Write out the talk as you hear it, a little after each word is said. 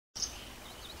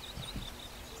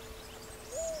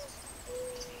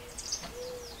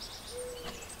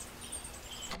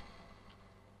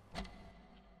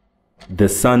The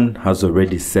sun has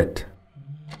already set.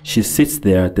 She sits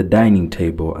there at the dining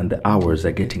table and the hours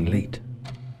are getting late.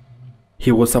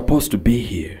 He was supposed to be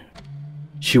here.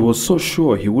 She was so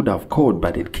sure he would have called,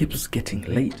 but it keeps getting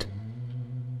late.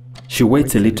 She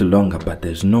waits a little longer, but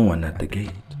there's no one at the gate.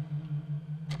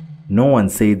 No one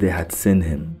said they had seen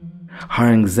him. Her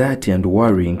anxiety and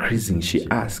worry increasing, she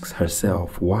asks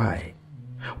herself why.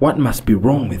 What must be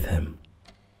wrong with him?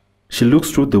 She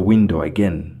looks through the window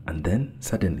again, and then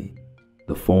suddenly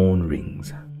the phone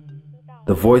rings.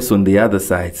 The voice on the other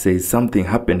side says something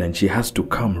happened and she has to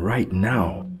come right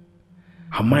now.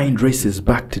 Her mind races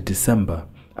back to December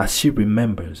as she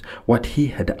remembers what he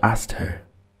had asked her.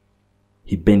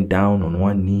 He bent down on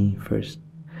one knee first,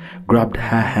 grabbed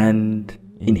her hand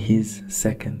in his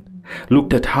second,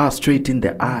 looked at her straight in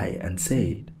the eye and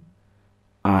said,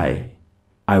 I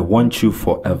want you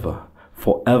forever,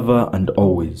 forever and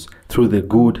always, through the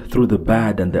good, through the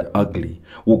bad and the ugly,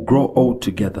 we'll grow old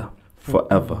together,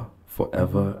 forever,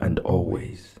 forever and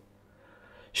always.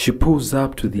 She pulls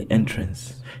up to the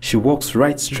entrance. She walks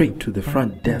right straight to the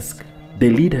front desk. They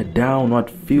lead her down what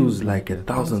feels like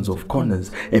thousands of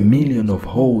corners, a million of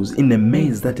holes in a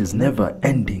maze that is never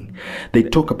ending. They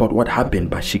talk about what happened,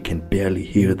 but she can barely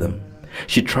hear them.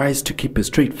 She tries to keep a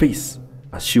straight face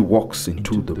as she walks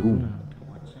into the room.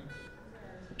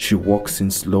 She walks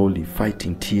in slowly,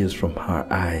 fighting tears from her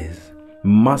eyes.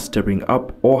 Mustering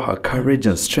up all her courage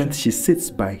and strength, she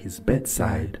sits by his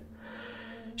bedside.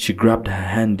 She grabbed her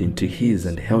hand into his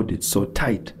and held it so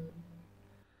tight.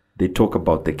 They talk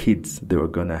about the kids they were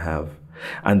gonna have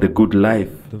and the good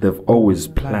life they've always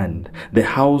planned, the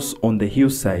house on the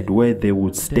hillside where they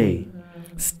would stay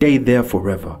there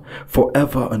forever,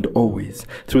 forever and always,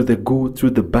 through the good, through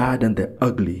the bad and the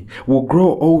ugly. We'll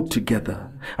grow old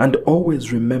together and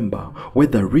always remember,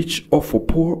 whether rich or for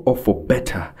poor or for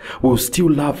better, we'll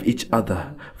still love each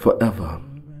other forever,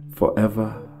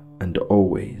 forever and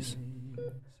always.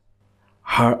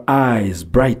 Her eyes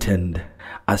brightened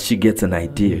as she gets an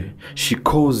idea. She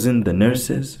calls in the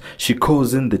nurses. She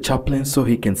calls in the chaplain so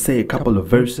he can say a couple of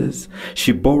verses.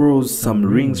 She borrows some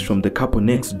rings from the couple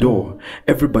next door.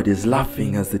 Everybody's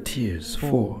laughing as the tears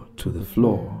fall to the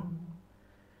floor.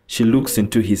 She looks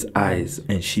into his eyes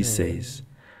and she says,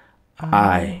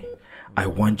 I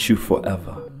want you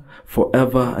forever,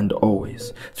 forever and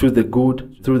always, through the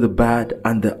good, through the bad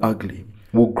and the ugly.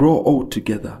 We'll grow old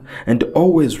together and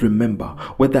always remember,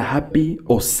 whether happy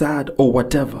or sad or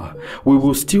whatever, we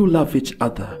will still love each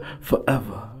other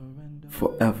forever,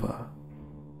 forever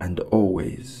and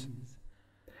always.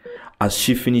 As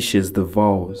she finishes the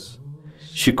vows,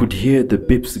 she could hear the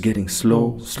beeps getting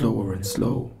slow, slower and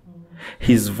slow.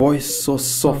 His voice so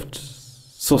soft,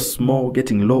 so small,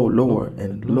 getting low, lower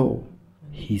and low.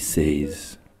 He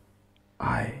says,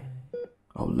 I'll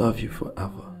love you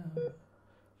forever.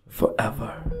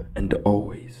 Forever and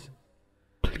always.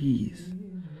 Please,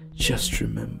 just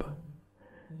remember,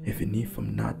 even if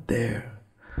I'm not there,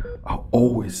 I'll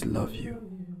always love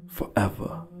you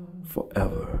forever,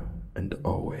 forever